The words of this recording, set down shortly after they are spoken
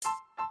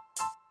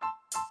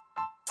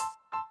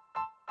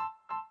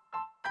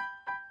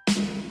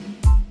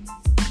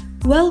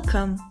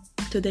Welcome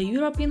to the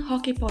European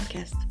Hockey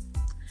Podcast,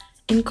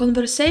 in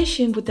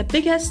conversation with the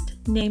biggest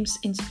names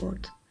in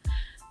sport,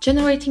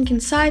 generating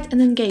insight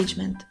and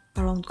engagement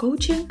around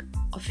coaching,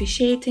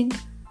 officiating,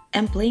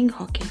 and playing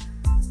hockey.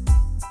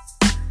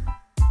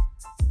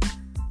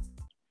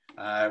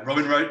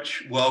 Robin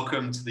Rösch,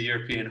 welcome to the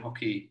European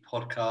Hockey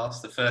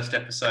Podcast, the first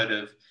episode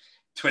of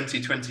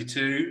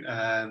 2022.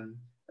 A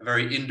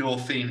very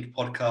indoor-themed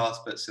podcast,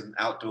 but some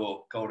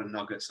outdoor golden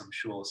nuggets, I'm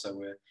sure. So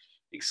we're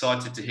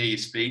excited to hear you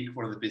speak.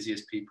 One of the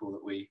busiest people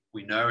that we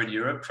know in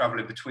Europe,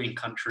 traveling between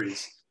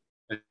countries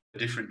for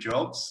different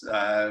jobs.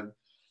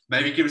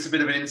 Maybe give us a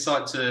bit of an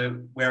insight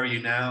to where are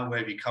you now, where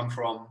have you come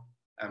from,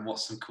 and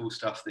what's some cool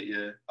stuff that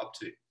you're up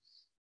to?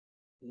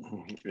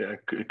 Yeah,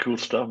 cool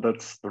stuff.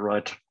 That's the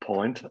right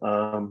point.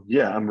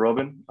 I'm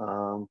Robin,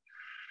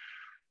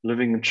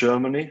 living in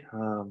Germany,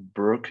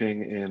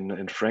 working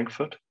in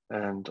Frankfurt,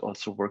 and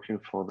also working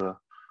for the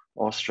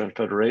Austrian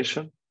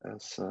Federation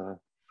as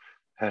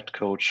head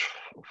coach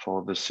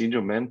for the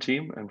senior men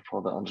team and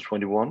for the under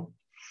 21.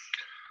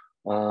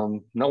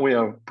 Now we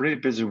are pretty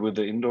busy with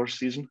the indoor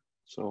season,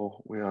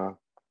 so we are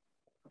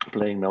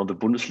playing now the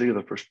Bundesliga,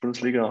 the first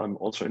Bundesliga. I'm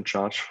also in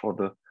charge for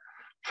the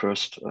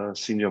first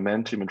senior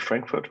men team in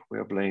Frankfurt. We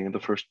are playing in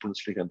the first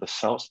Bundesliga in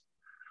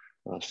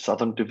the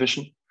Southern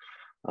Division.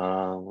 We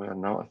are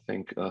now, I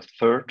think,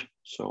 third,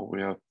 so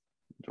we are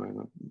doing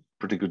a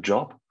pretty good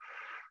job.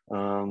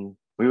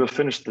 We will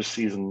finish the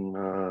season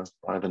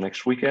by the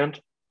next weekend,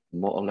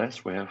 more or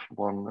less. We have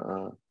one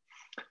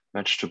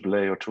match to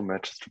play or two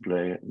matches to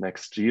play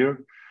next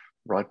year,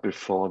 right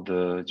before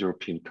the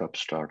European Cup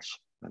starts.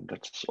 And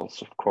that's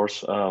also, of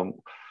course,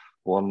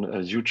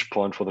 one huge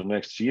point for the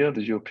next year,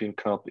 the European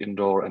Cup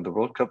indoor and the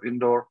World Cup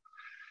indoor.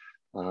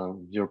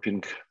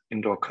 European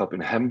Indoor Cup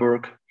in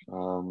Hamburg.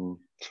 So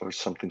it's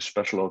something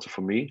special also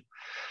for me.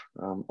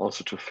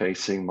 Also to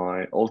facing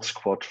my old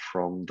squad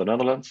from the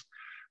Netherlands.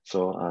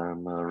 So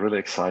I'm really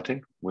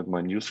exciting with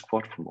my new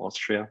squad from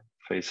Austria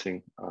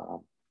facing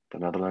the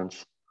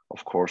Netherlands.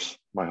 Of course,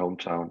 my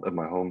hometown and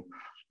my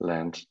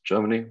homeland,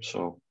 Germany.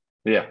 So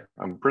yeah,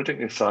 I'm pretty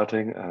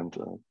exciting and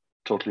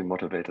totally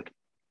motivated.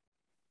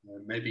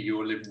 Maybe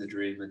you're living the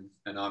dream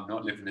and I'm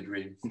not living the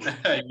dream.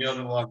 You're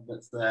the one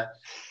that's there.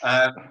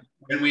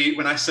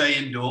 When I say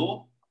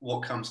indoor,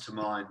 what comes to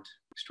mind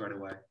straight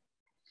away?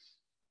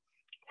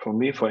 For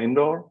me, for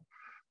indoor,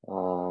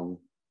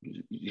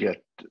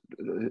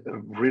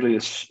 really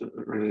is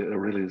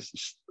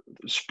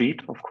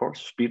speed. Of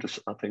course, speed is,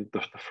 I think,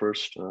 the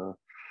first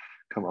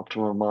come up to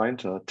my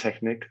mind.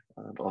 Technique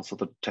and also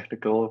the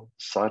technical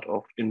side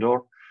of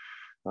indoor.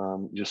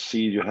 You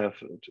see, you have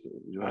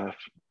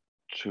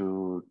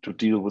to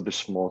deal with the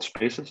small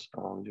spaces.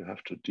 You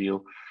have to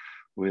deal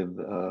with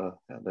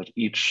that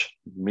each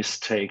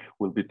mistake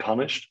will be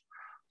punished.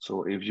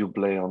 So if you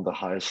play on the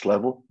highest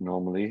level,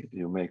 normally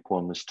you make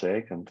one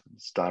mistake and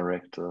it's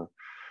direct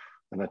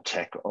an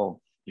attack of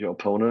your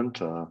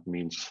opponent,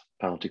 means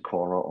penalty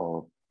corner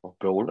or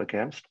goal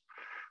against.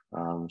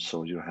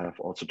 So you have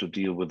also to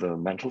deal with the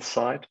mental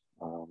side.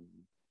 You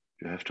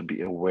have to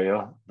be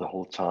aware the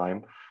whole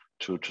time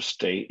to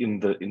stay in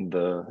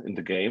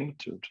the game,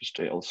 to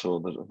stay also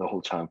the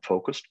whole time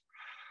focused.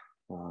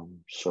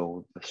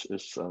 So this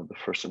is the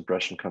first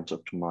impression comes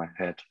up to my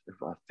head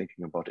if I'm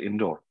thinking about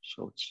indoor.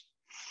 So it's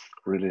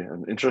really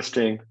an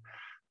interesting,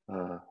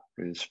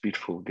 really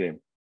speedful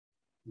game.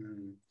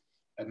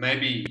 And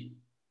maybe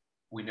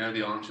we know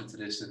the answer to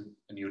this,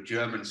 and you're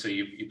German, so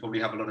you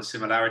probably have a lot of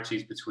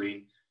similarities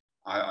between.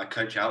 I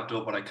coach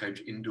outdoor, but I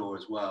coach indoor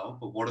as well.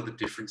 But what are the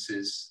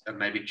differences and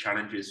maybe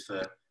challenges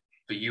for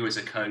you as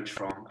a coach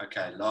from,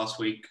 okay, last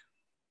week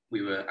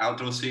we were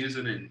outdoor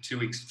season, in 2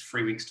 weeks,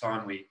 3 weeks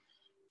time, we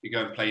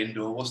go and play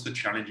indoor. What's the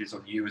challenges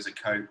on you as a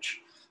coach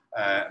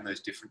and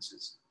those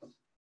differences?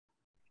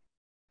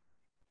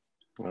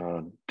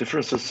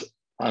 Differences,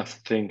 I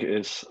think,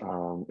 is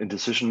in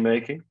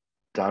decision-making,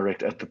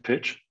 direct at the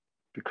pitch,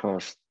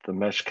 because the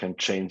match can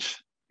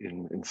change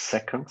in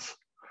seconds,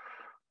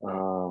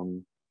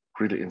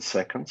 really in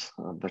seconds.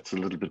 That's a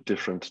little bit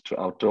different to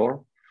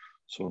outdoor.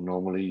 So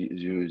normally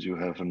you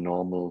have a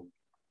normal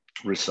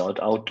result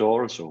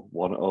outdoor, so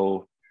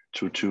 1-0,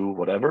 2-2,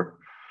 whatever,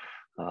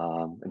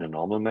 in a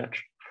normal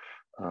match.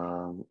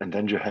 And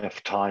then you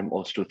have time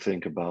also to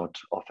think about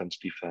offense,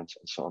 defense,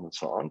 and so on and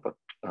so on. But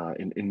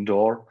in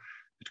indoor,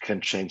 it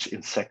can change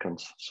in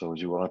seconds. So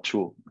you are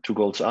two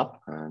goals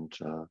up, and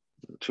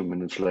 2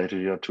 minutes later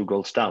you are 2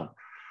 goals down.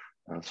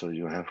 So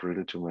you have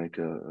really to make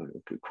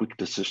quick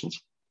decisions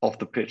off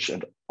the pitch,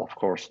 and of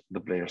course the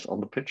players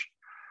on the pitch.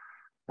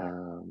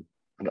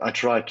 And I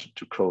tried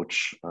to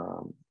coach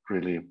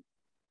really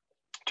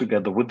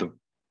together with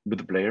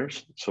the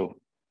players, so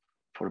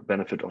for the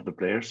benefit of the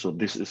players. So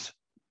this is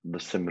the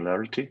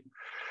similarity,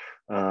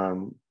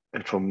 and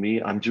for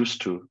me, I'm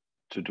used to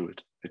do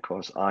it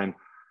because I'm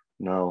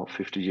now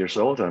 50 years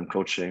old. I'm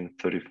coaching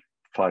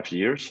 35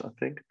 years, I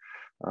think,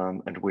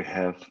 and we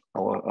have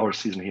our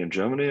season here in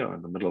Germany or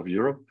in the middle of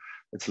Europe.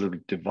 It's a little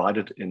bit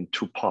divided in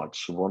 2 parts.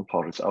 So one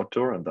part is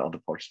outdoor and the other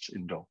part is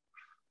indoor.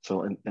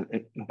 So, and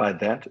by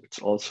that, it's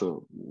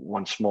also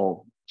one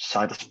small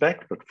side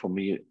aspect, but for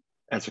me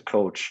as a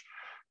coach,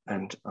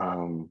 and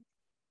I'm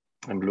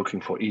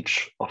looking for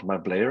each of my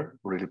player,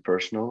 really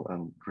personal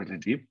and really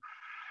deep,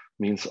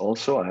 means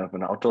also I have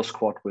an outdoor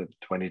squad with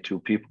 22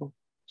 people,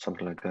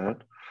 something like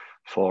that,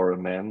 for a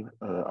man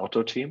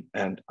outdoor team,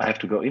 and I have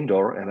to go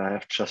indoor, and I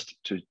have just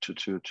to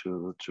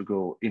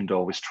go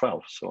indoor with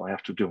 12. So I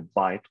have to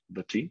divide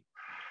the team.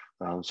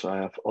 So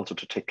I have also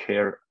to take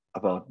care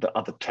about the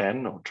other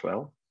 10 or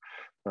 12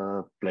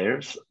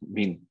 players,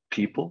 mean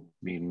people,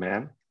 mean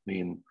men,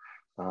 mean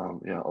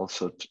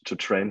also to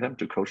train them,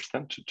 to coach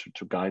them,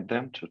 to guide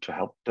them, to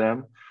help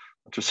them,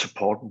 to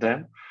support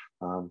them.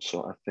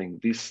 So I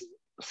think this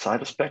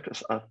side aspect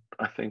is,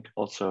 I think,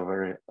 also a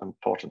very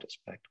important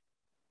aspect.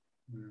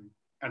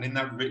 And in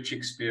that rich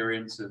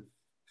experience of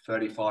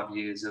 35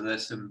 years, are there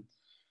some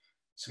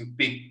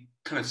big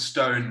kind of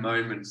stone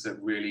moments that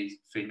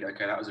really think,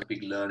 okay, that was a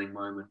big learning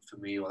moment for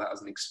me, or that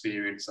was an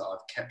experience that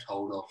I've kept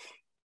hold of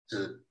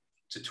to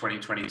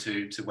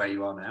 2022 to where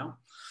you are now?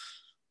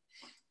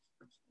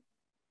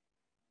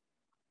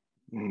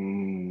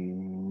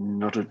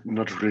 Not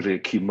really a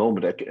key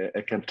moment.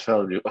 I can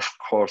tell you, of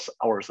course,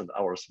 hours and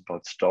hours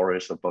about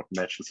stories, about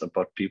matches,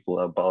 about people,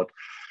 about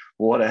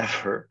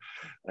whatever.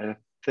 I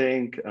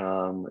think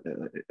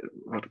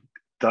what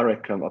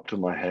direct come up to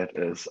my head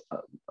is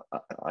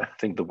I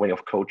think the way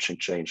of coaching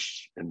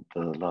changed in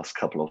the last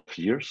couple of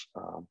years.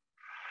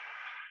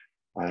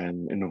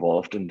 I'm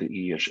involved in the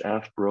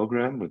EHF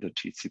program with the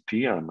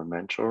TCP. I'm a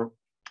mentor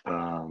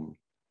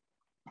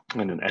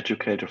and an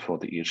educator for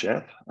the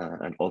EHF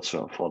and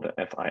also for the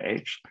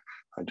FIH.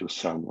 I do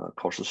some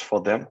courses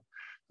for them.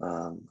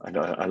 And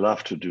I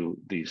love to do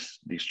these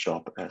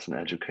job as an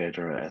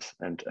educator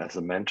and as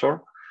a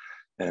mentor.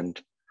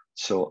 And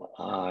so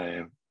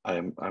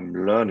I'm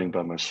learning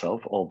by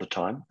myself all the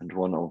time. And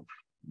one of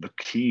the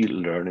key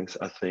learnings,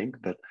 I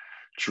think, that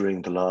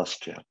during the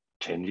last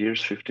 10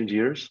 years, 15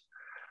 years,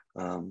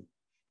 the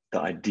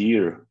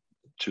idea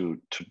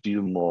to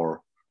deal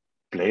more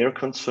player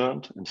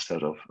concerned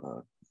instead of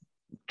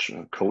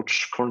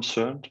coach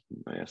concerned,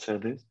 may I say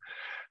this?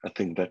 I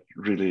think that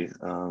really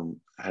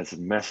has a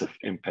massive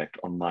impact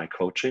on my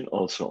coaching,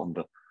 also on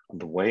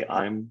the way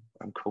I'm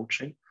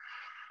coaching.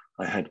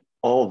 I had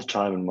all the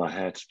time in my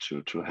head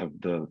to have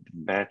the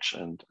match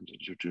and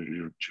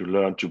to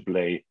learn to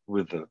play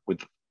with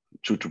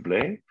to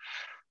play.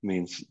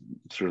 Means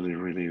it's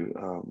really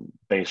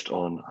based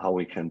on how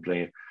we can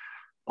play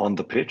on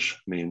the pitch.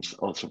 Means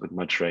also with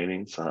my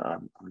trainings,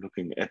 I'm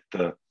looking at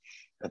the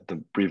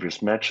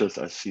previous matches.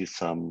 I see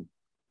some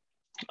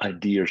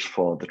ideas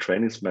for the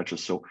trainings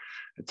matches. So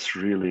it's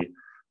really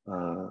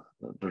the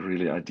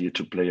really idea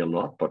to play a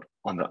lot. But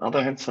on the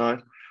other hand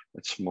side,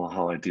 it's more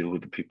how I deal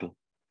with the people.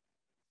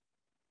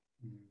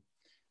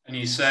 And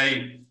you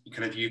say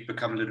you've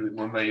become a little bit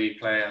more maybe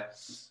player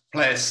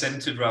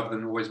centered rather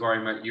than always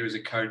worrying about you as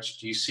a coach.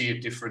 Do you see a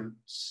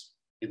difference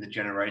in the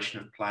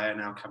generation of player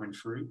now coming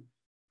through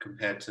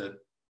compared to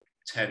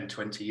 10,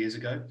 20 years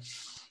ago?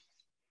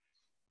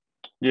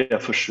 Yeah,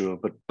 for sure.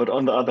 But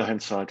on the other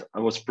hand side, I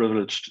was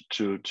privileged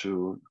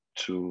to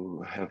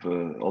have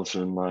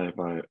also in my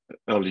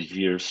early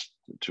years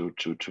to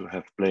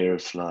have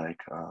players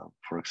like,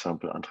 for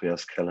example,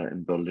 Andreas Keller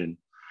in Berlin,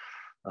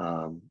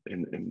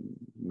 in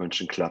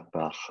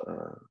Mönchengladbach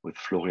with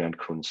Florian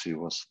Kunz. He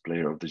was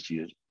Player of the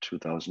Year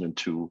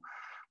 2002,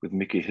 with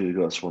Mickey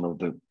Hilger as one of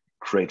the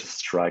greatest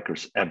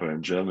strikers ever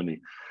in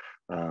Germany.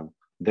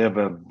 They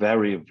were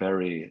very,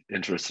 very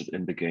interested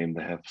in the game.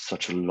 They have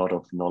such a lot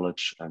of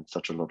knowledge and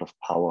such a lot of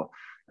power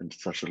and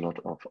such a lot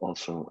of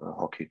also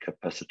hockey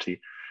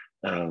capacity,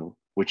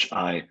 which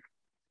I,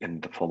 in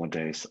the former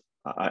days,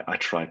 I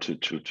tried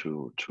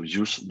to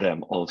use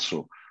them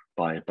also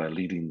by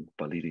leading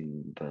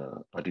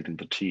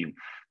the team.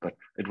 But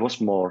it was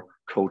more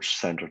coach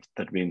centered.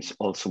 That means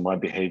also my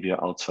behavior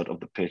outside of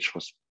the pitch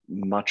was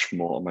much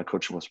more. My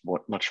coaching was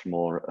much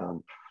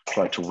more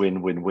try to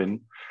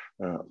win.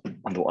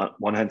 On the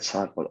one hand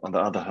side, but on the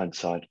other hand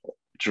side,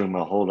 during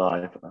my whole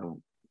life,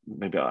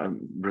 maybe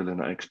I'm really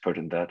an expert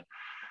in that,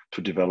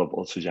 to develop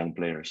also young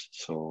players.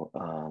 So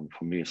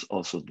for me, it's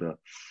also the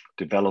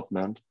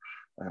development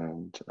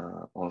and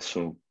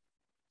also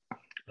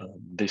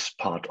this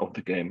part of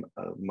the game,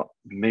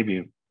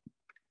 maybe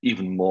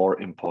even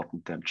more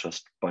important than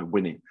just by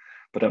winning.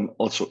 But I'm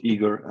also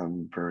eager,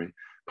 I'm very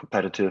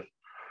competitive.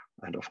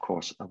 And of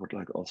course, I would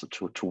like also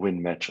to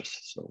win matches.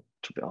 So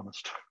to be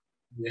honest.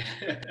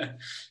 Yeah.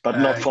 But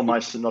not for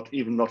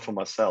not for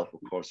myself, of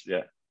course.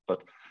 Yeah,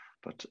 but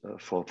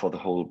for the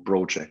whole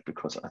project,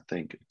 because I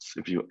think it's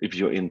if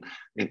you're in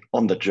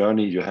on the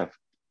journey, you have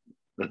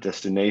the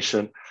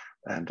destination,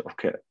 and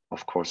okay,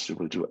 of course you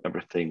will do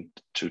everything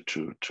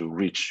to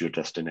reach your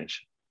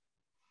destination.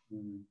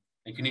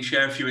 And can you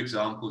share a few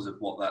examples of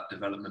what that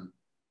development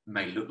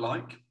may look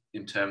like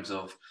in terms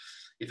of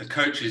if a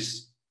coach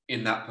is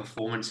in that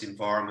performance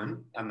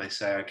environment and they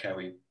say,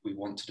 okay, we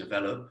want to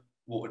develop,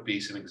 what would be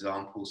some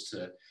examples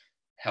to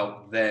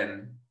help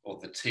them or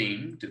the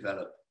team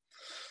develop?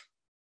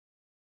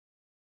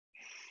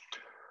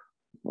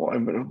 Well,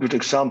 a good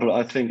example,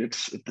 I think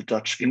it's the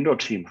Dutch indoor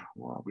team.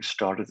 Well, we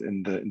started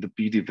in the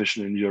B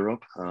division in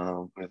Europe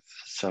with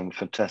some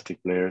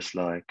fantastic players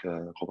like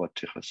Robert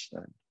Tigges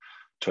and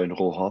Teun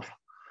Rolhoff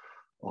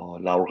or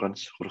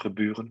Laurens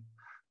Rudegeburen.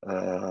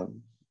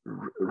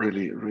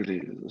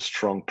 Really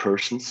strong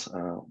persons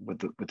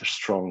with a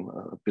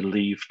strong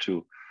belief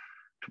to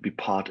be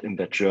part in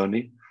that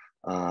journey.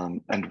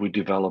 And we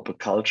develop a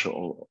culture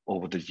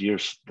over the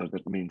years.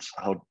 That means,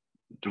 how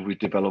do we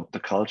develop the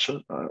culture?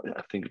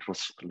 I think it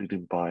was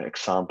leading by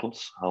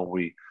examples, how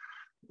we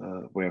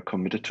were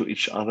committed to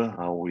each other,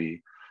 how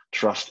we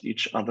trust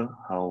each other,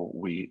 how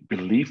we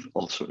believe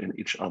also in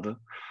each other.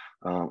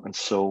 And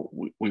so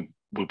we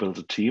built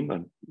a team,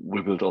 and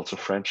we built also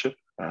friendship,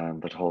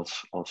 and that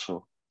holds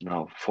also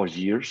now for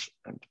years.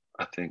 And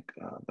I think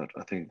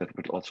that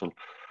will also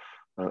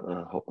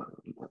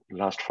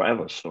last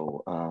forever.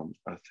 So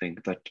I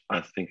think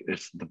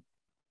it's the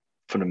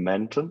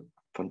fundamental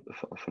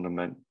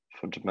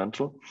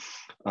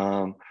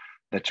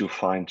that you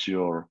find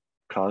your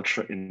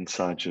culture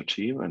inside your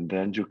team, and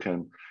then you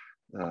can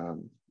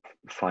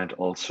find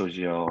also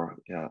your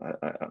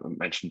I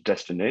mentioned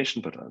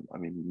destination, but I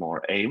mean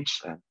more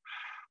aims and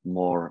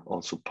more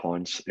also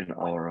points in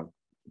our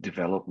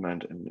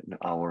development and in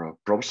our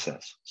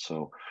process.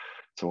 So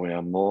we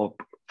are more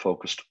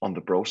focused on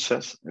the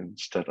process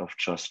instead of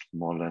just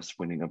more or less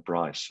winning a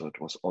prize. So it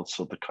was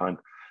also the kind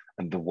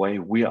and the way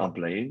we are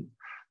playing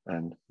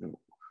and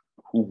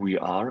who we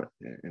are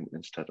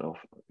instead of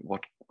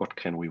what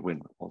can we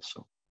win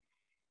also.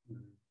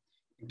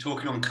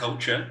 Talking on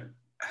culture,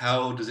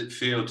 how does it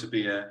feel to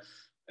be a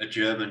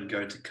German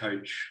going to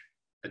coach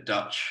a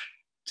Dutch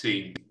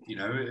team? You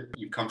know,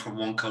 you come from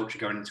one culture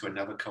going into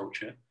another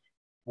culture.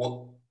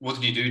 What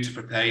did you do to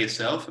prepare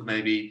yourself, and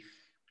maybe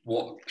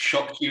what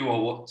shocked you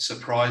or what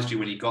surprised you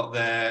when you got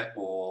there?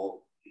 Or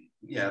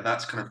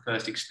that's kind of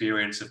first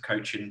experience of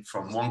coaching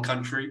from one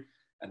country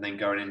and then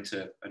going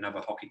into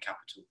another hockey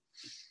capital.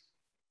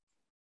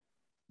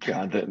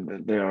 Yeah,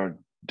 there are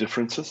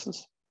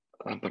differences,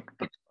 but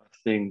I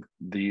think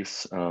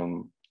these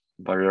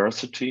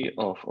diversity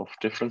of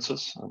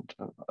differences, and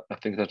I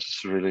think that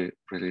is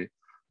really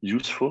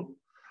useful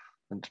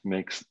and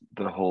makes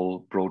the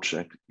whole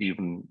project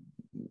even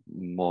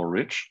more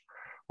rich.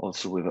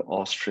 Also with the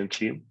Austrian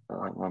team,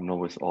 I'm now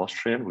with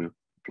Austrian. We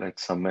played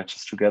some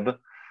matches together.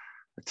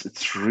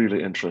 It's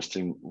really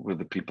interesting with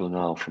the people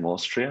now from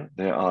Austria.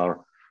 They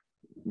are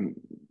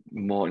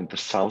more in the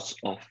south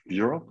of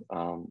Europe.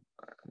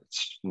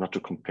 It's not to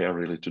compare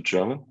really to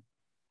German,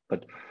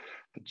 but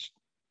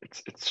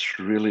it's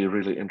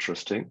really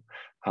interesting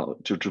how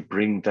to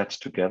bring that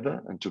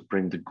together and to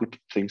bring the good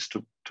things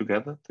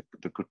together,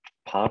 the good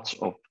parts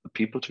of the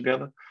people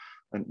together,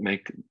 and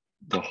make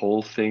the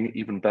whole thing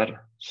even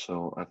better.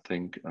 So I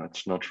think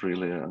it's not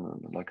really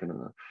like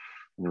a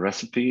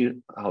recipe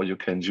how you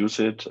can use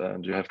it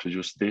and you have to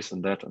use this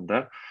and that and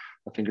that.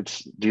 I think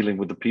it's dealing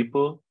with the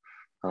people,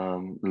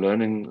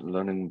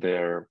 learning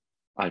their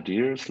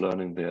ideas,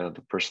 learning the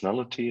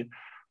personality,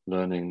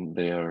 learning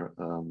their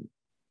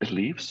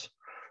beliefs,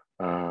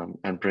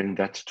 and bring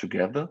that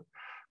together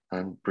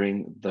and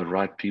bring the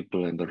right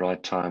people in the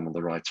right time and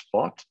the right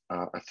spot.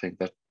 I think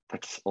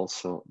that's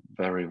also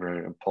very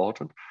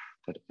important,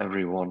 that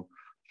everyone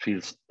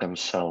feels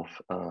themselves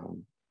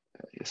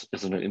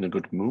is in a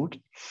good mood.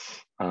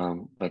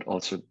 That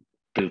also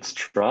builds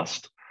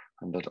trust,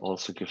 and that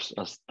also gives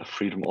us the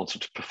freedom also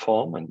to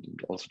perform and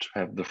also to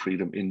have the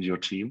freedom in your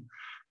team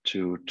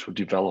to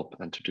develop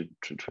and to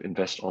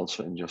invest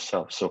also in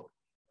yourself. So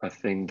I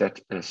think that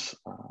is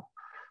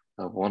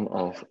one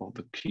of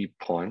the key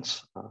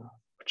points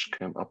which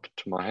came up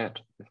to my head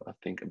if I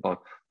think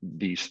about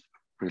these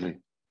really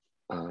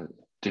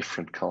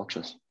different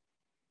cultures.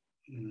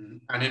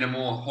 And in a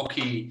more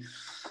hockey,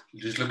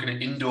 just looking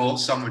at indoor,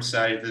 some would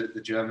say that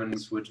the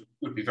Germans would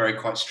be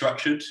quite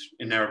structured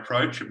in their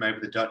approach, and maybe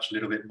the Dutch a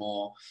little bit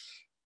more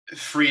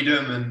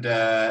freedom and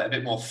a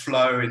bit more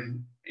flow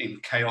in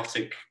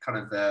chaotic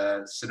kind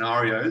of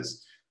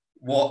scenarios.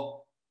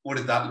 What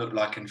did that look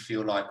like and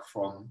feel like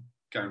from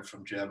going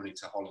from Germany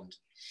to Holland?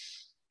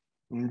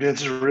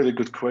 That's a really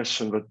good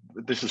question, but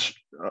this is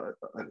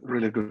a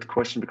really good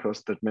question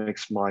because that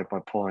makes my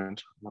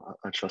point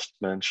I just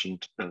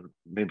mentioned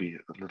maybe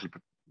a little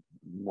bit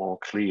more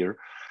clear.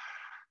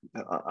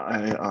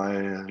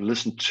 I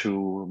listened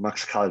to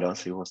Max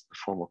Caldas. He was the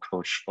former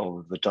coach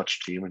of the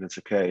Dutch team, and it's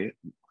okay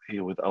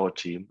here with our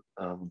team.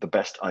 The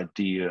best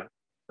idea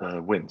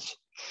wins.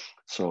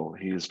 So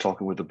he is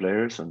talking with the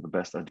players, and the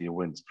best idea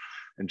wins.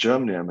 In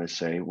Germany, I may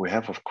say, we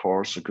have, of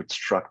course, a good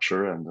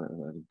structure and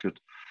a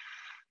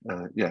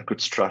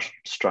good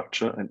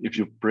structure. And if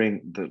you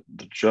bring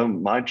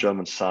my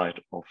German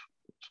side of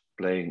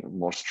playing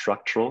more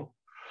structural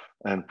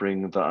and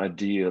bring the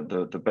idea,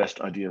 the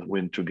best ideas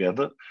win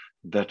together,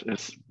 that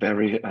is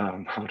very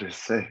how do you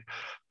say?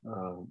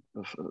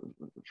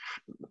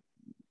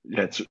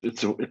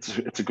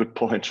 It's a good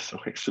point. So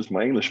excuse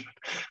my English,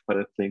 but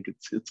I think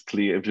it's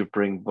clear if you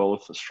bring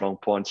both strong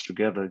points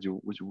together,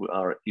 you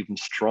are even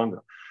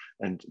stronger.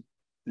 And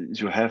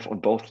you have on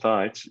both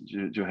sides,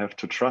 you have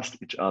to trust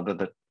each other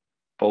that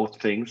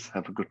both things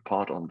have a good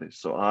part on this.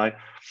 So I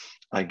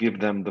give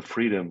them the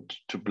freedom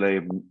to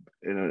play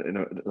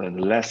in a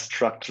less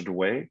structured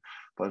way,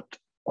 but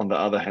on the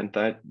other hand,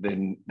 that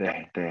then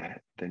they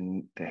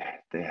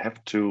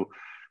have to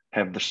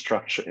have the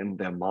structure in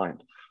their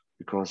mind,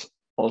 because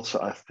also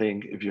I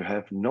think if you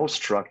have no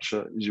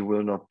structure, you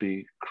will not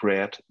be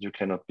creative. You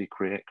cannot be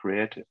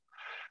creative.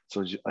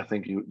 So I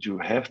think you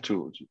have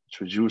to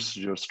use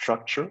your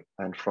structure,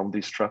 and from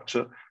this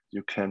structure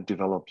you can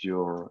develop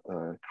your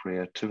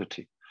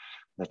creativity.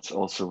 That's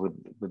also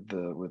with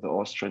the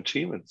Austrian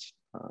team. It's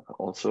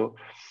also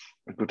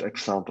a good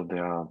example. They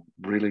are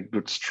really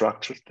good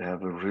structured. They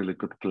have a really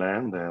good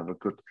plan. They have a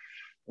good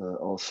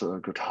also a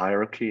good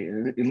hierarchy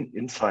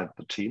inside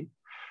the team.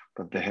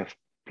 But they have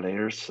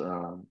players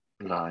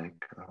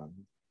like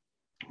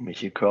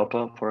Michi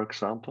Körper, for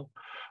example,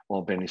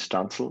 or Benny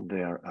Stanzel.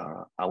 They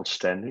are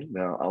outstanding.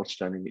 They are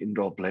outstanding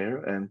indoor player,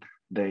 and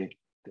they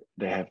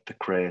have the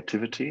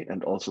creativity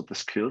and also the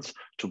skills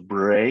to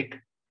break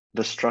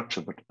the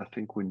structure. But I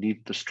think we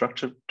need the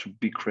structure to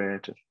be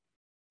creative.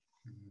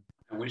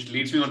 Which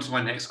leads me on to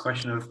my next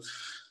question of,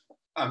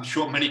 I'm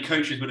sure many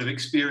coaches would have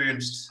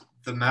experienced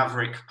the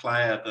maverick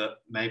player that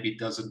maybe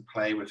doesn't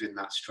play within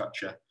that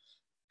structure.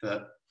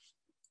 The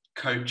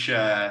coach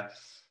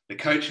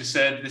has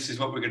said, this is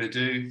what we're going to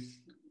do.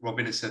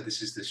 Robin has said,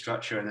 this is the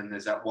structure. And then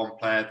there's that one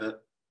player that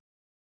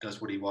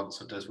does what he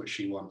wants or does what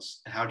she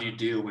wants. How do you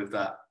deal with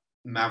that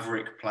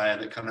maverick player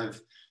that kind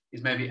of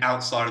is maybe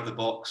outside of the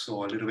box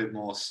or a little bit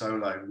more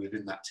solo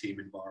within that team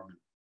environment?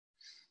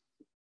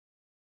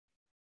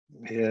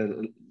 Yeah,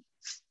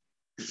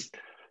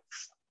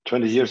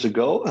 20 years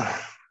ago,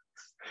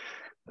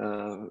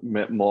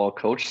 more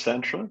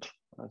coach-centered.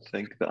 I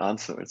think the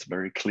answer is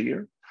very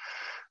clear.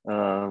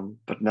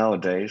 But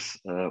nowadays,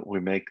 we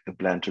make the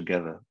plan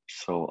together.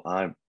 So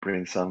I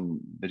bring some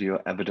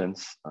video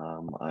evidence.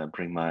 I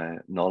bring my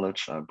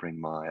knowledge. I bring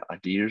my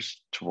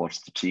ideas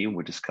towards the team.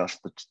 We discuss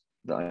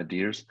the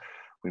ideas.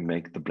 We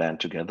make the plan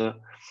together.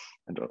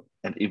 And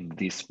if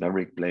this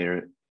maverick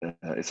player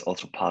is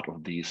also part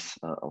of this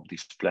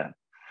plan.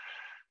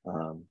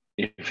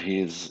 If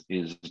he is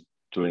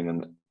doing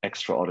an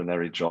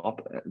extraordinary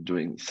job,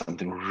 doing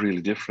something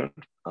really different,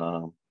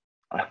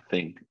 I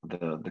think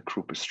the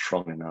group is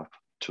strong enough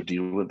to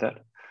deal with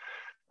that.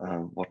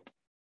 What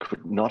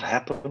could not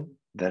happen,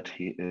 that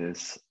he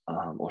is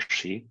or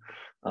she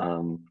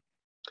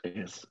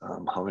is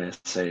how do I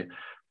say,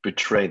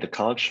 betray the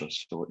culture.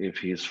 So if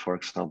he's, for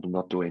example,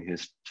 not doing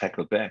his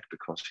tackle back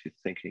because he's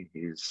thinking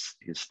he's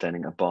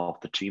standing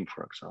above the team,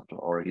 for example,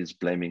 or he's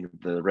blaming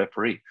the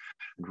referee,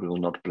 and we will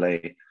not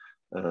play.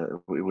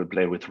 We will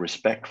play with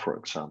respect, for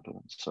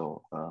example.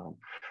 So,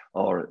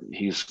 or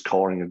he's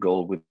scoring a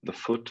goal with the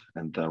foot,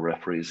 and the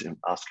referee is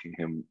asking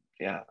him,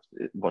 "Yeah,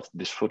 what's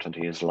this foot?" and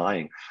he is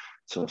lying.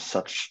 So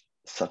such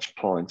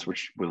points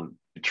which will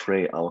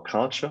betray our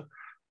culture,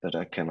 that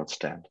I cannot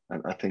stand.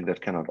 And I think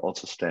that cannot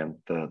also stand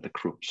the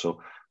group.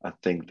 So I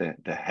think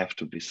that there have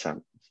to be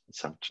some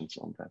sanctions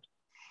on that.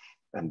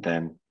 And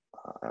then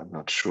I'm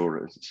not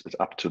sure, it's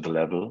up to the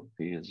level.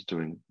 He is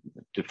doing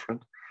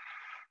different.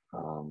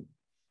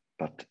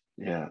 But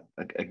yeah,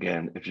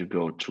 again, if you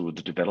go to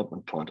the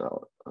development point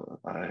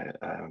I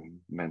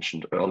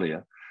mentioned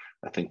earlier,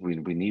 I think we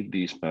need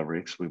these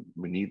mavericks.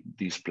 We need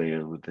these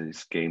players with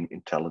this game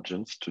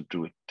intelligence to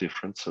do it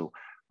different. So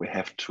we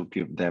have to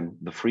give them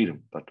the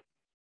freedom. But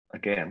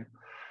again,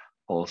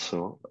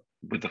 also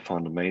with the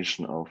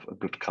foundation of a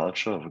good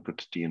culture, of a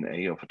good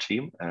DNA of a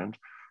team, and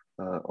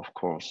of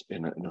course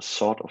in a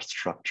sort of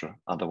structure.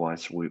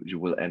 Otherwise, you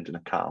will end in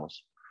a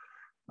chaos.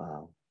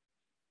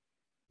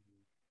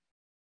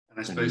 And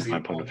I suppose my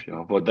point of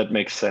view, but that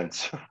makes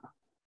sense.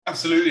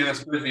 Absolutely, and I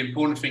suppose the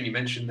important thing you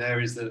mentioned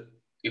there is that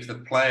if the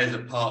players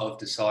are part of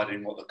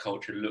deciding what the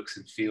culture looks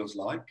and feels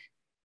like,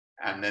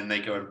 and then they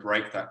go and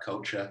break that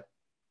culture,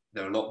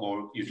 they're a lot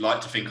more, you'd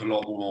like to think, a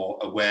lot more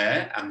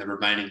aware, and the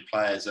remaining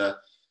players are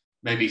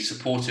maybe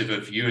supportive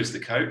of you as the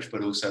coach,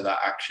 but also that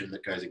action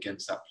that goes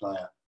against that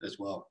player as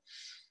well.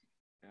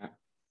 Yeah,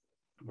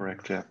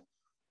 correct. Yeah.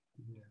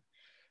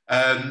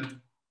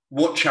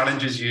 What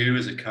challenges you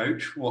as a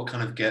coach? What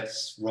kind of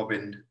gets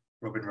Robin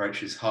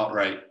Rösch's heart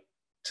rate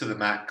to the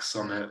max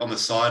on the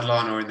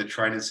sideline or in the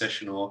training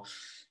session or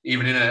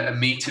even in a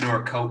meeting or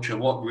a culture?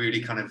 What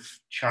really kind of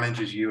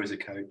challenges you as a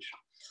coach?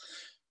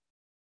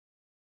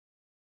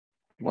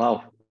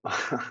 Wow.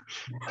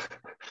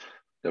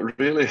 A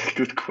really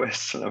good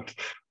question.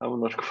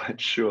 I'm not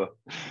quite sure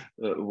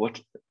what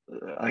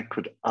I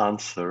could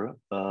answer.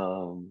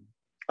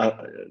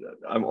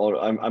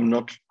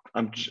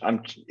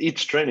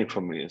 Each training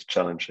for me is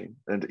challenging,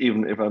 and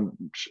even if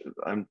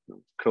I'm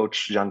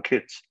coach young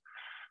kids,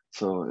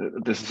 so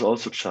this is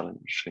also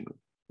challenging.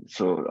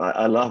 So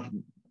I love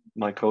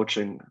my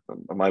coaching,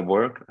 my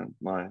work, and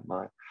my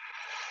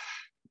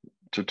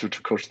to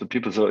coach the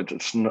people. So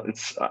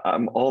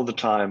I'm all the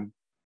time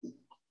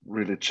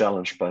really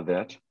challenged by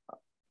that.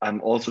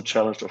 I'm also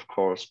challenged, of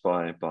course,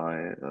 by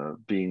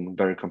being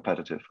very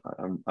competitive.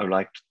 I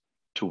like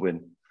to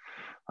win.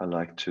 I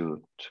like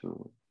to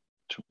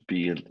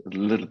be a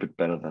little bit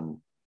better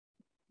than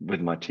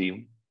with my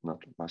team,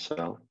 not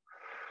myself.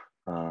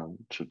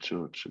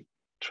 To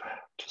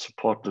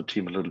support the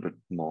team a little bit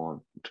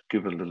more, to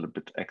give a little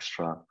bit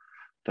extra.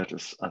 That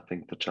is, I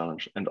think, the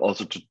challenge, and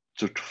also to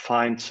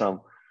find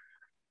some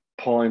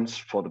points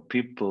for the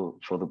people,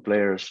 for the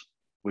players,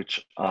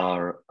 which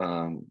are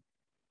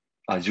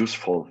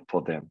useful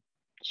for them.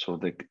 So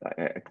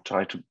I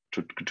try to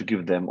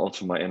give them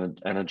also my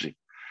energy.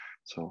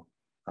 So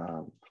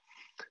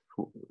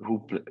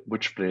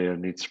which player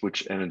needs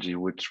which energy,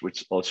 which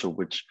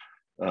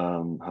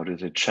how do you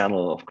say,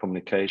 channel of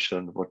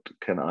communication? What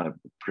can I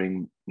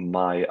bring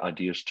my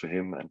ideas to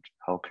him, and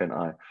how can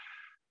I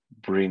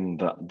bring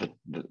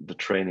the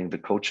training, the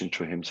coaching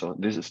to him? So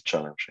this is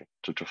challenging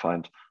to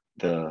find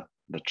the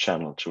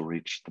channel to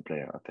reach the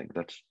player. I think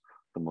that's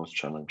the most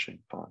challenging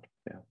part.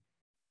 Yeah.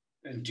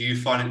 And do you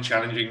find it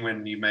challenging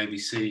when you maybe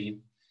see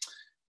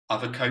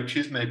other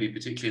coaches, maybe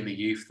particularly in the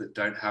youth, that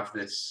don't have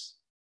this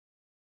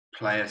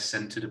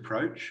player-centered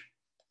approach?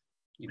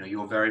 You know,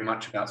 you're very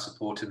much about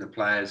supporting the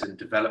players and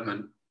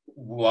development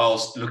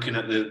whilst looking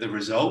at the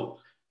result.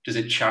 Does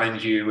it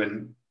challenge you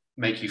and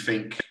make you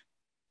think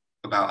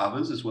about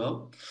others as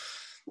well?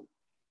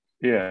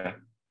 Yeah,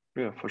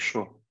 for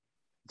sure.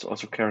 It's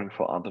also caring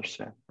for others.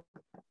 Yeah.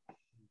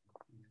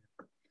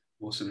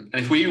 Awesome.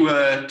 And if we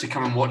were to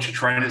come and watch a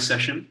training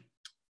session,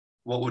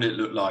 what would it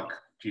look like,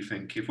 do you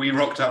think? If we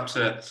rocked up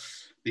to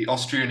the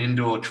Austrian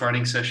indoor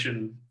training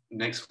session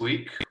next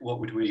week, what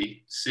would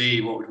we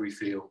see? What would we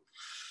feel?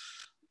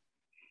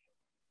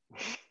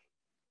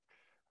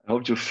 I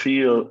hope you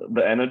feel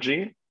the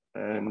energy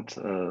and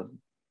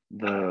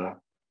the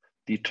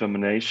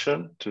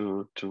determination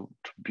to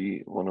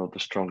be one of the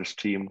strongest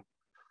team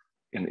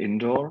in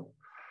indoor.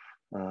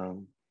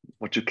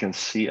 What you can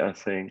see, I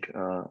think,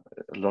 a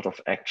lot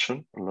of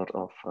action, a lot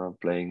of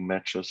playing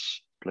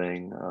matches,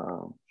 playing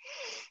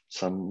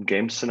some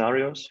game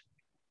scenarios.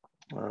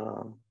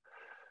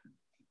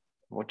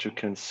 What you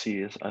can see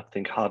is, I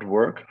think, hard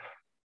work,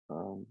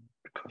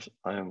 because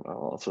I am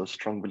also a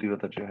strong believer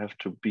that you have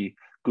to be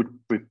good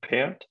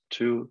prepared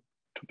to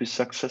be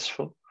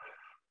successful.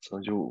 So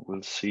you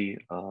will see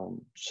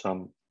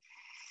some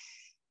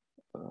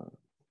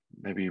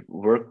maybe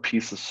work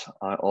pieces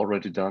are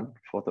already done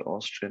for the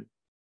Austrian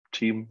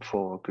team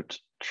for good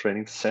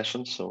training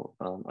sessions. So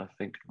I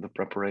think the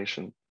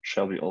preparation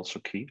shall be also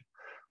key.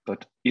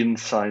 But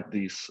inside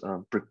these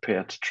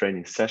prepared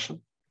training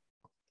session,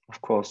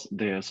 of course,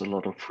 there's a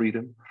lot of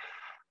freedom,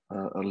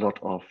 a lot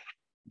of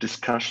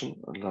discussion,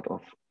 a lot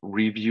of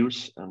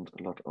reviews, and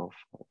a lot of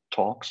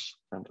talks,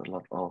 and a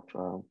lot of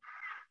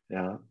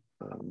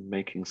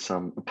making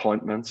some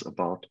appointments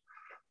about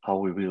how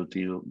we will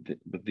deal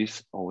with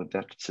this or with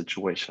that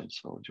situation.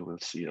 So you will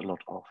see a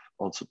lot of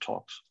also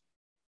talks.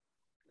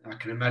 I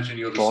can imagine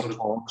you're the short sort of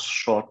talks,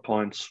 short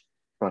points,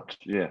 but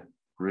yeah,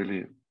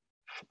 really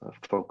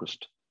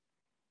focused.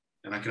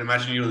 And I can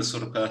imagine you're the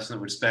sort of person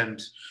that would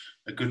spend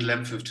a good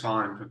length of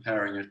time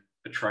preparing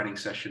a training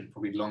session,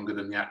 probably longer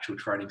than the actual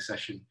training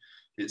session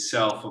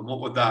itself. And what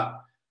would that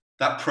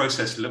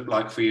process look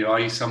like for you? Are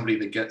you somebody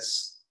that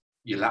gets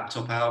your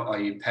laptop out? Are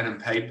you pen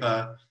and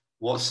paper?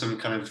 What's some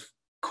kind of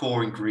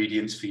core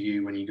ingredients for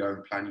you when you go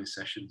and plan your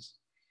sessions?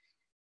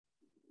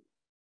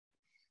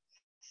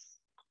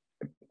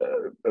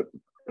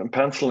 A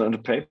pencil and a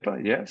paper,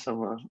 yes.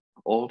 I'm an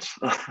old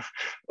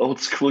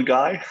school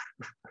guy.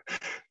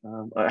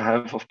 I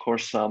have, of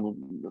course,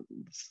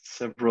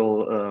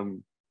 several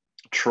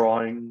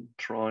drawing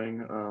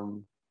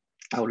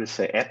how do you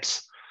say,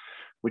 apps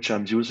which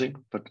I'm using,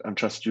 but I'm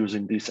just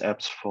using these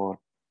apps for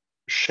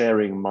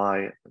sharing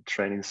my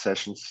training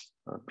sessions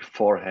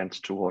beforehand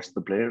towards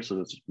the players, so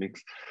that it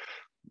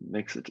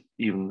makes it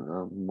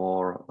even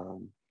more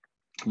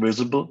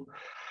visible.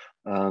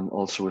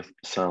 Also with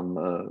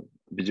some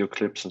video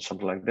clips and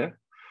something like that.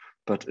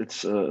 But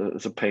it's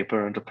a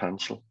paper and a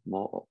pencil,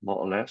 more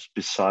or less,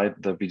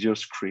 beside the video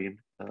screen,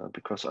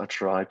 because I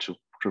try to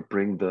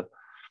bring the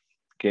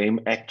game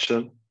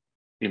action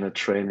in a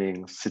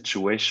training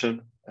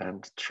situation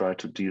and try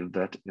to deal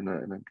that in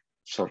a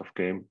sort of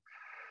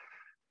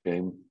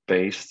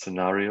game-based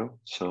scenario.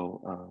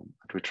 So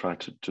we try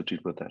to deal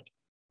with that.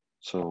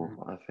 So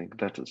I think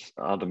that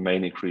are the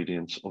main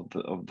ingredients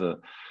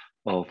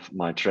of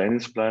my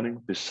trainings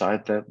planning.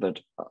 Beside that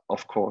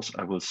of course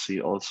I will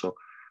see also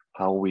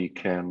how we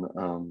can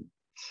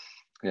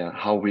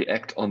how we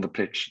act on the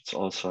pitch. It's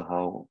also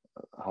how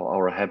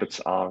our habits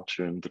are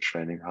during the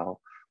training,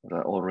 what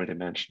I already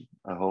mentioned.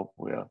 I hope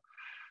we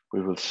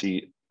will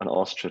see an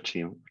Austria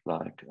team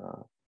like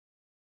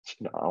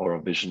in our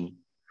vision,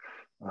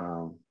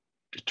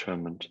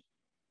 determined,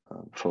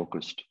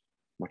 focused,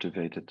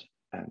 motivated,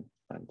 and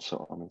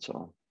so on and so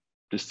on,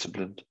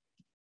 disciplined.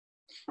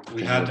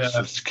 We had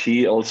it's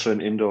key also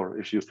in indoor.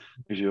 If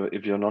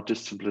you're not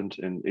disciplined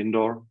in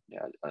indoor,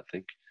 I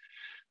think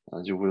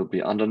you will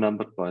be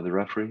undernumbered by the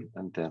referee,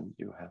 and then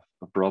you have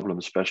a problem,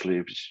 especially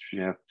if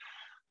you have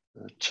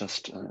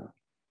just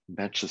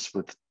matches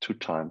with 2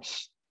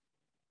 times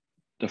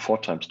the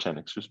 4x10,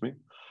 excuse me.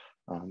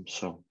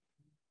 So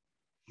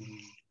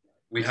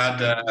we had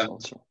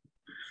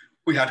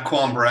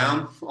Quan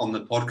Brown on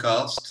the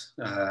podcast,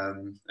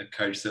 a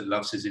coach that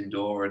loves his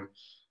indoor, and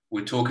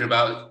we're talking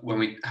about when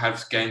we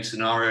have game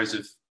scenarios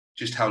of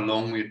just how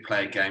long we'd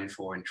play a game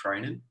for in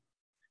training.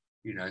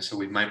 You know, so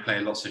we may play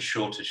lots of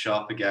shorter,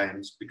 sharper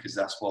games because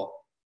that's what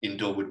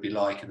indoor would be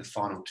like in the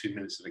final 2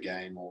 minutes of a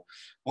game. Or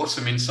what's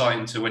some insight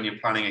into when you're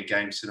planning a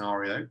game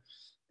scenario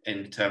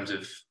in terms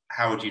of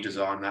how would you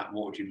design that?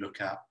 What would you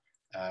look at?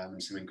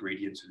 Some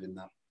ingredients within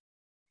that.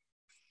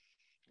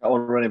 I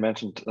already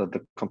mentioned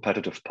the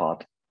competitive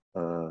part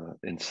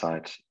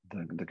inside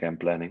the game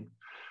planning.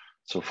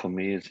 So for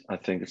me, I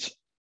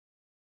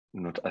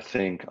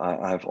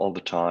have all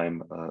the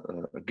time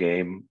a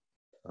game.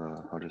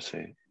 How to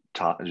say?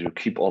 You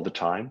keep all the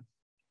time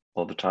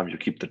you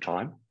keep the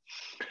time.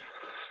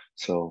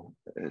 So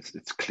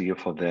it's clear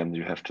for them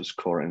you have to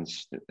score in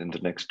the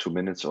next 2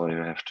 minutes, or you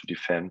have to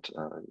defend.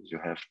 You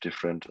have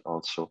different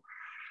also,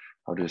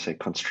 how do you say,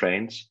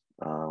 constraints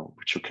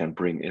which you can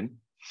bring in.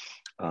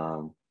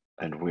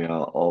 And we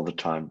are all the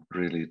time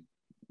really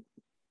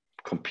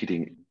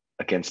competing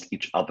against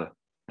each other.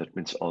 That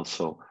means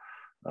also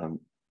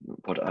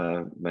what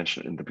I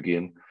mentioned in the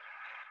beginning,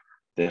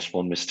 there's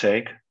one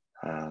mistake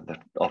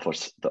that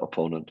offers the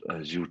opponent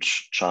a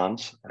huge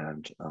chance,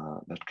 and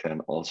that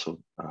can also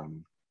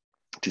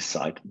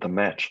decide the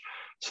match.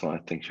 So I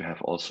think you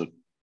have also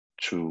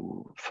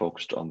to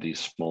focus on these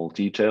small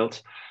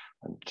details,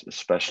 and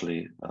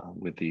especially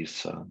with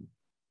these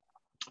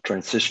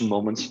transition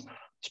moments.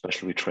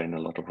 Especially we train a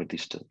lot with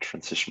these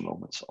transition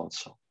moments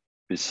also,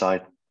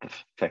 beside the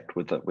fact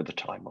with the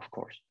time, of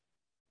course.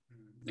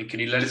 And can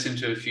you let us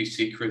into a few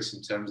secrets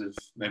in terms of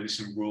maybe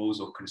some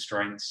rules or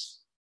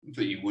constraints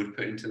that you would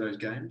put into those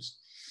games?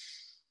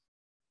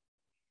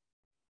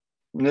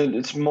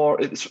 It's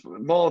more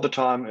of the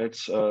time.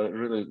 It's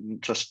really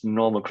just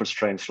normal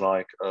constraints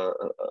like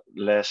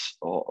less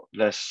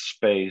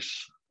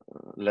space,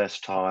 less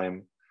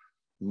time,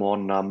 more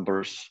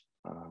numbers.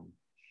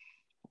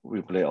 We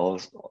play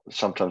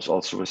sometimes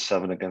also with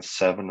 7 against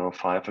 7 or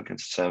 5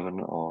 against 7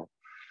 or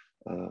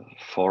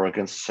 4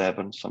 against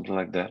 7, something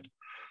like that.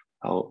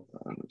 How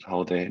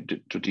they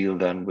to deal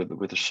then with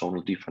a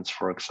zonal defense,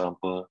 for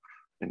example,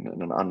 in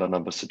an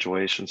undernumber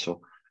situation.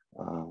 So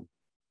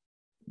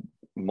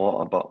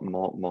more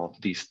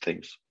of these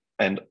things,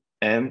 and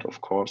of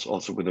course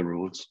also with the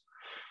rules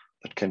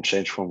that can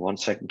change from 1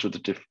 second to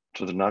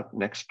the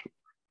next.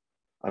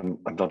 I'm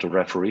not a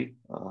referee.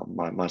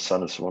 My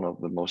son is one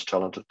of the most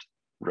talented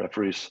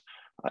referees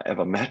I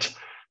ever met,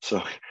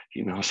 so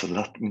he knows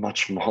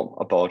much more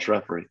about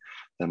referee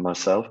than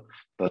myself.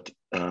 But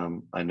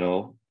I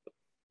know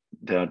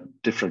there are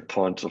different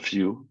points of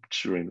view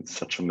during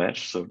such a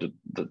match, so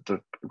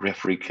the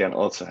referee can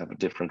also have a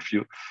different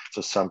view. So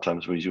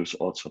sometimes we use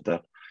also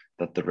that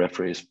the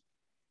referee is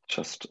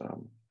just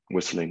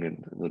whistling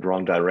in the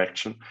wrong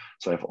direction.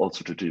 So I have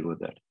also to deal with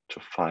that, to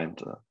find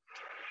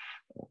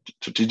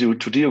to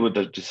deal with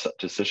the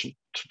decision,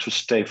 to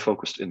stay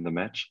focused in the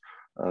match.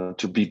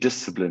 To be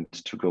disciplined,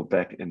 to go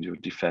back in your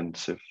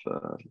defensive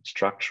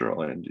structure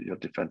or in your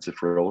defensive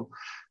role,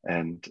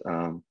 and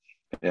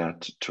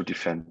to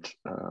defend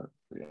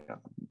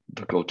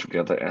the go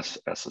together as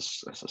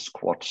a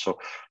squad. So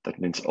that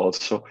means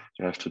also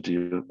you have to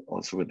deal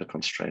also with the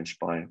constraints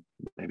by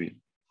maybe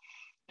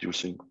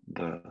using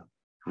the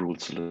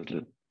rules a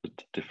little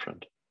bit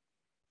different.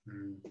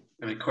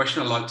 And a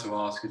question I like to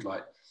ask is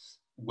like,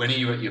 when are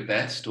you at your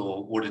best,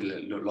 or what did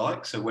it look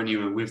like? So when you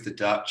were with the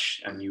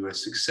Dutch and you were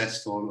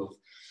successful,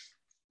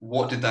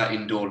 what did that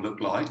indoor look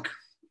like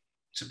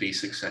to be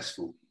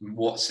successful?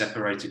 What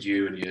separated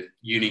you and your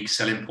unique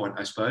selling point,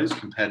 I suppose,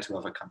 compared to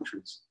other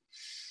countries?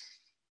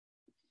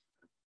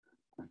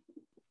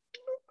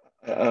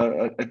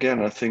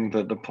 Again, I think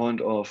that the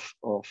point of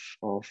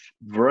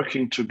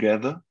working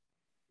together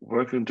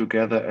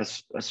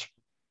as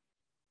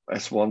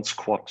one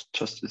squad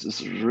just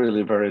is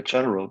really very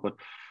general, but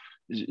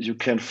you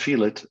can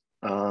feel it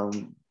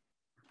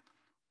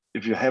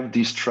if you have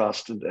this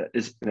trust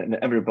and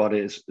everybody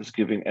is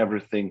giving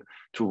everything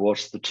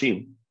towards the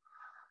team.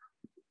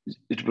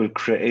 It will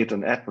create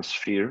an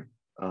atmosphere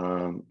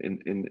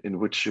in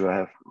which you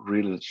have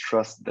really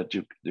trust that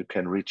you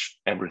can reach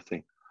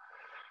everything.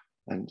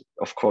 And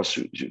of course,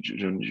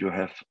 you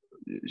have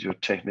your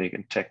technique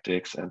and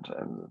tactics and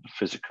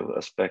physical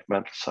aspect,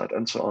 mental side,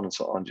 and so on and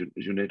so on.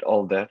 You need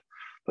all that.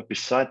 But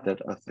beside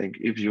that, I think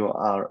if you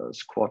are a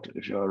squad,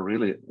 if you are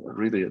really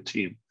a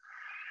team,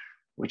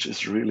 which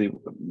is really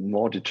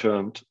more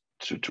determined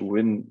to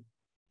win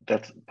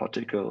that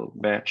particular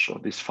match or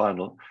this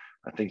final,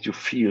 I think you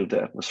feel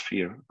the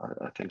atmosphere.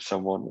 I think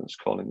someone is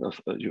calling us,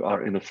 you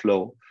are in a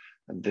flow,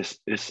 and this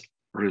is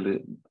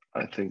really,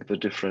 I think, the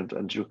different.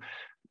 And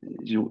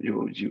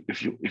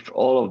if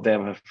all of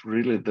them have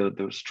really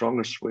the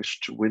strongest wish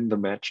to win the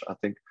match, I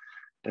think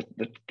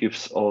that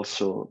gives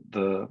also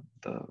the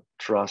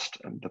trust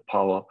and the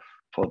power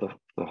for the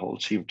whole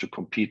team to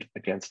compete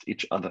against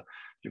each other.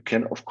 You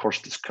can of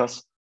course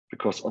discuss,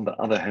 because on the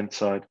other hand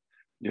side,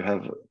 you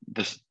have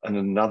this and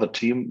another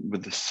team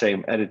with the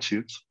same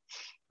attitudes,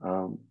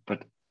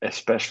 but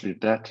especially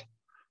that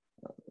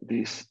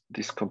these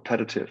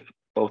competitive,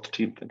 both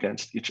teams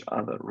against each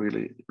other,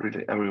 really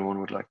everyone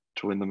would like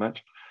to win the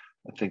match.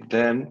 I think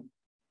then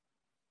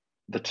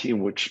the team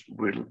which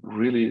will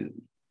really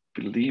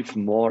believe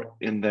more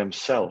in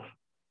themselves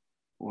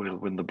will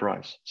win the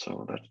prize.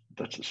 So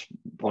that is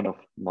one of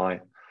my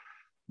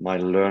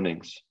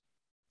learnings.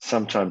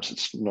 Sometimes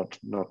it's not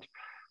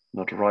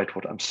right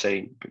what I'm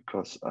saying,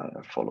 because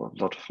I follow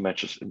a lot of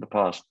matches in the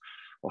past.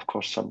 Of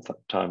course,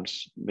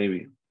 sometimes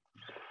maybe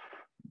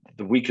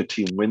the weaker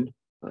team win,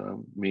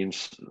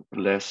 means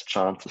less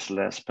chances,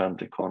 less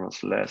penalty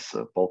corners, less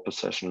ball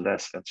possession,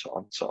 less, and so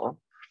on and so on.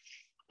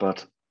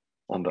 But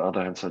on the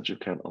other hand side, you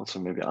can also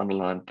maybe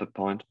underline the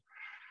point.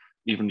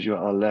 Even you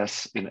are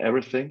less in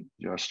everything,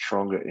 you are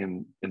stronger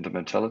in the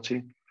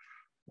mentality,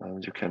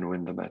 you can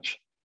win the match.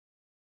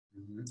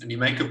 And you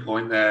make a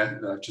point there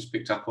that I've just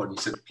picked up on. You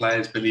said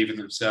players believe in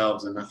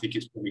themselves, and I think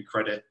it's probably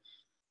credit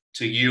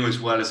to you as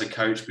well as a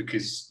coach,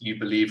 because you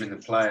believe in the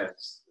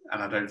players.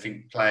 And I don't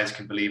think players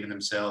can believe in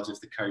themselves if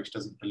the coach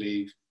doesn't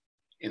believe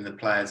in the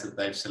players that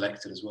they've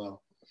selected as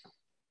well.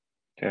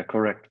 Yeah,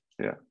 correct.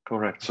 Yeah,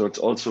 correct. So it's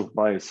also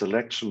by a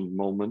selection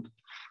moment.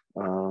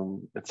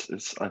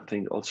 It's I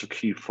think also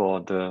key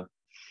for the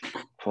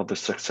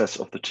success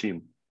of the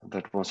team.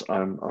 That was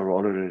I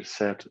already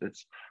said.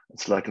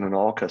 It's like in an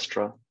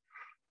orchestra.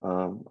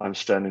 I'm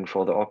standing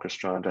for the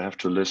orchestra, and I have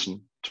to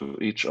listen to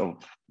each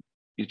of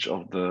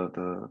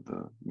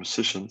the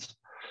musicians,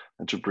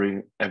 and to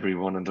bring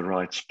everyone in the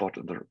right spot,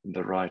 in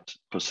the right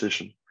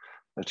position,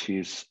 that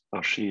he's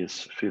or she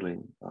is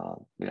feeling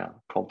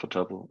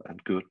comfortable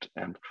and good,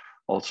 and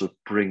also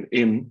bring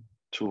in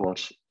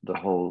towards the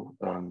whole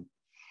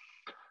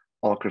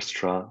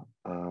orchestra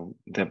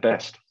their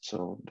best,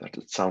 so that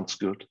it sounds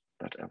good,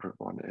 that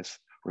everyone is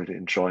really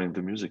enjoying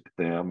the music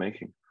they are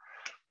making.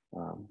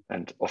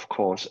 And of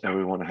course,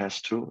 everyone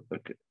has to,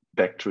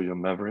 back to your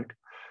Maverick,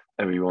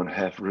 everyone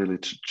have really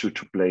to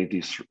play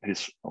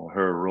his or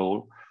her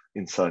role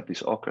inside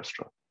this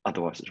orchestra.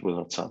 Otherwise, it will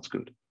not sound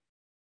good.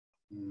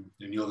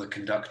 And you're the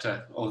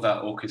conductor of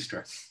that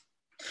orchestra.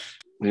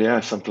 Yeah,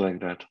 something like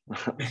that.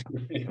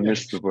 I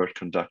missed the word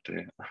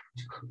conductor.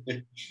 Yeah.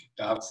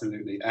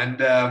 Absolutely. And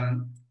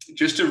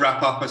just to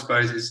wrap up, I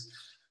suppose, is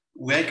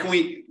where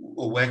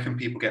can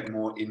people get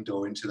more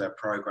indoor into their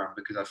program?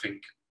 Because I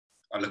think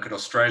I look at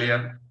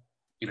Australia,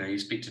 you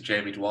speak to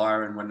Jamie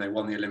Dwyer, and when they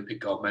won the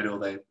Olympic gold medal,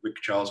 Rick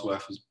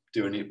Charlesworth was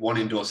doing one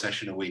indoor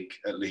session a week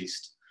at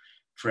least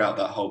throughout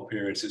that whole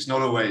period. So it's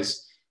not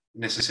always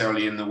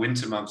necessarily in the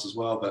winter months as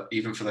well, but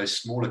even for those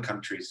smaller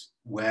countries,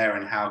 where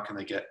and how can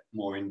they get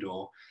more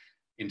indoor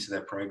into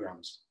their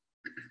programs?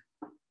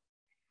 I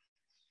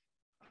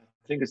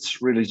think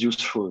it's really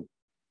useful,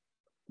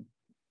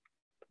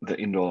 the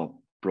indoor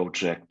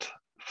project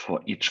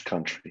for each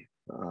country.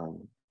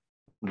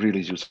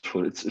 Really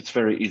useful. It's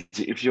very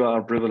easy. If you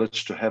are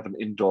privileged to have an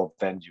indoor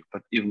venue,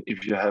 but even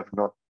if you have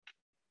not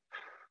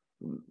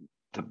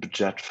the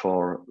budget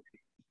for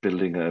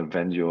building a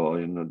venue,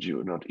 or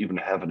you not even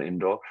have an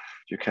indoor,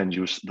 you can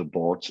use the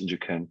boards, and you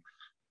can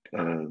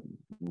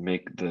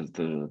make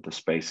the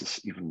spaces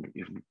even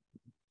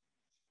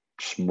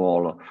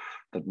smaller.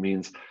 That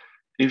means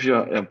if you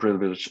are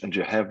privileged and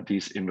you have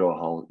these indoor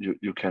hall,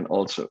 you can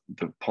also,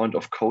 the point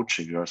of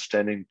coaching, you are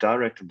standing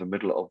direct in the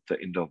middle of the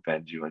indoor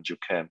venue, and you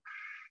can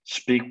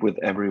speak with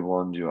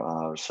everyone. You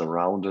are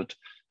surrounded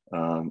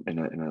in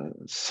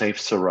a safe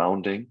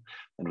surrounding,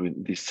 and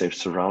with these safe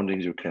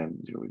surroundings,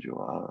 you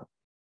are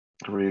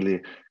really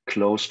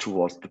close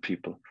towards the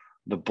people.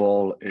 The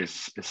ball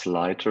is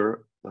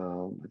lighter.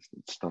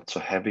 It's not so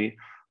heavy.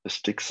 The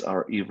sticks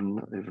are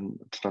even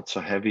it's not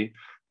so heavy.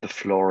 The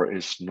floor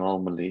is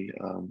normally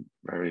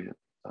very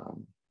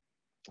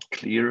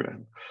clear,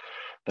 and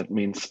that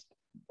means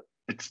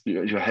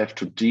you have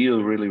to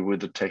deal really with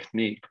the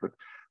technique. But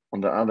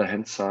on the other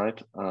hand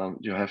side,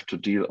 you have to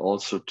deal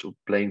also to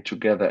playing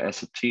together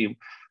as a team,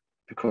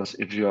 because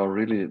if you are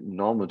really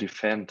normal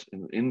defend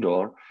in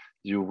indoor,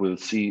 you will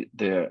see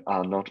there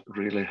are not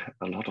really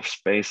a lot of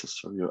spaces.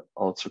 So you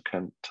also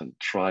can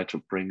try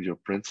to bring your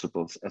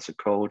principles as a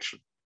coach,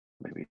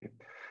 maybe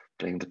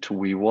playing the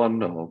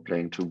 2v1 or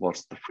playing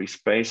towards the free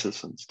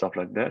spaces and stuff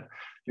like that.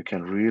 You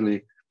can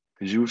really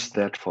use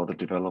that for the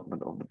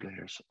development of the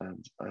players.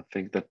 And I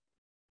think that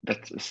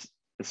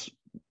is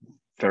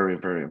very,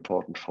 very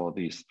important for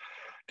this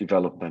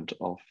development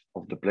of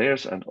the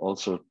players, and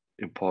also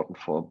important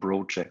for a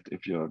project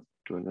if you're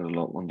doing it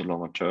on the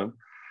longer term.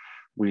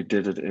 We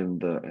did it in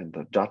the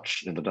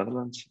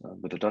Netherlands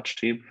with the Dutch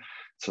team,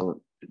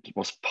 so it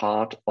was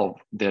part of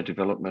their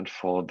development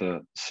for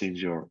the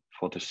senior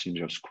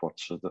squad.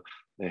 So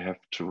they have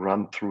to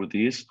run through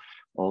these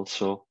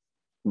also,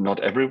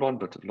 not everyone,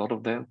 but a lot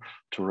of them,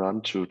 to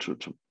run to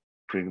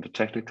bring the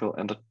technical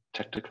and the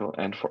tactical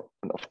and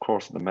of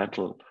course the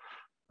mental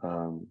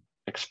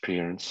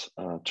experience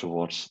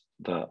towards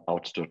the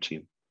outdoor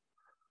team,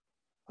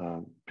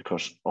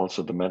 because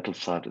also the mental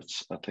side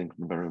is, I think,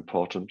 very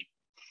important.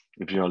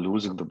 if you are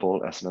losing the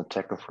ball as an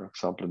attacker, for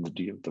example, in the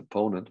D of the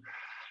opponent,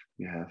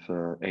 you have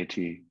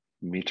 80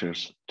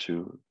 meters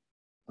to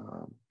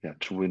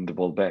win the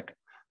ball back.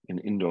 In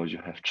indoor, you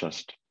have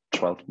just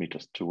 12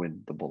 meters to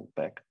win the ball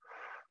back.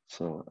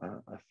 So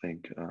I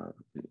think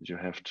you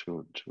have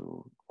to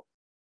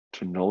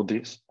know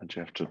this, and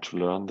you have to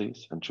learn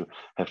this, and you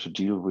have to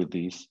deal with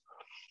these.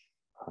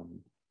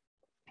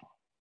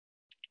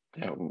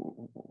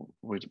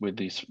 With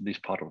this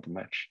part of the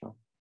match. No?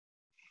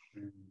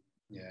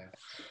 Yeah,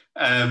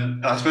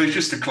 I suppose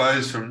just to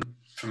close from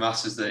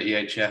us as the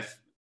EHF,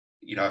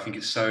 I think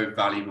it's so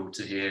valuable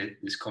to hear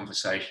this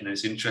conversation.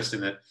 It's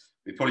interesting that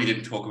we probably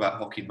didn't talk about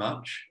hockey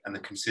much, and the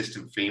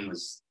consistent theme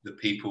was the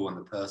people and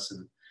the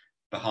person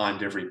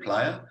behind every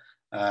player,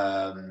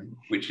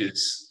 which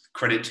is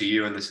credit to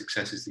you and the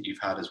successes that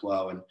you've had as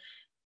well,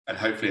 and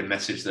hopefully a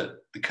message that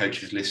the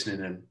coaches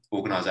listening and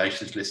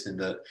organisations listening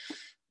that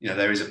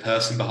there is a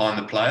person behind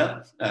the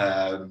player,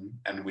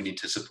 and we need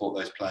to support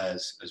those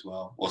players as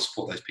well, or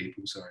support those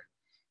people. Sorry.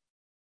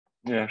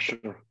 Yeah,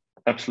 sure,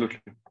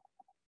 absolutely.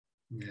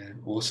 Yeah,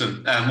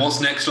 awesome.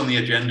 What's next on the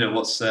agenda?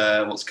 What's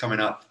coming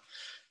up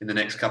in the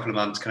next couple of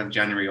months, kind of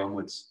January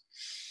onwards?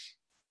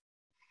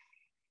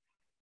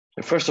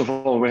 First of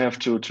all, we have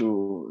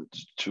to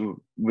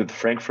with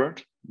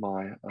Frankfurt,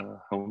 my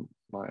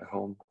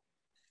hometown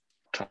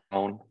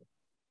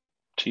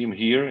team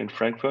here in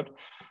Frankfurt.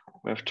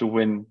 We have to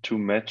win 2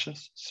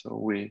 matches, so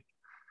we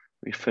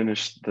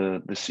finished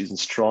the season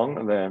strong.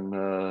 And then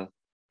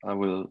I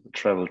will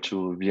travel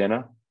to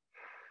Vienna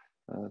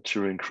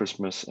during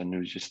Christmas and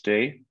New Year's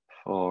Day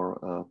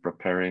for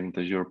preparing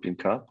the European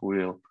Cup.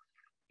 We'll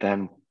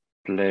then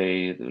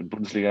play the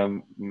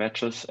Bundesliga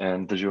matches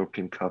and the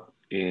European Cup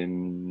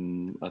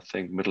in, I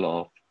think, middle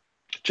of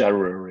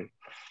January,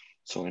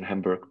 so in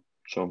Hamburg.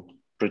 So I'm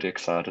pretty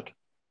excited.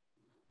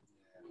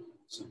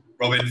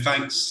 Robin,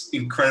 thanks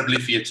incredibly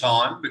for your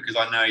time, because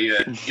I know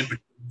you're in between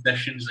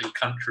sessions and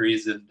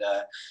countries and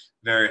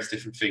various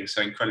different things.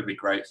 So incredibly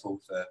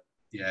grateful for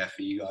you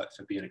guys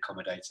for being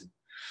accommodating.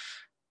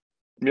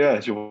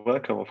 Yeah, you're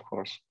welcome, of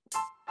course.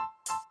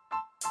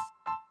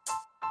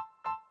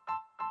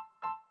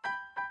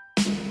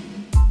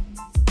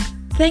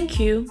 Thank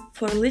you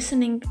for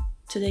listening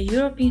to the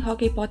European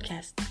Hockey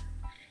Podcast,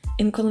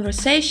 in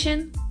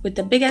conversation with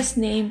the biggest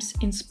names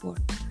in sport.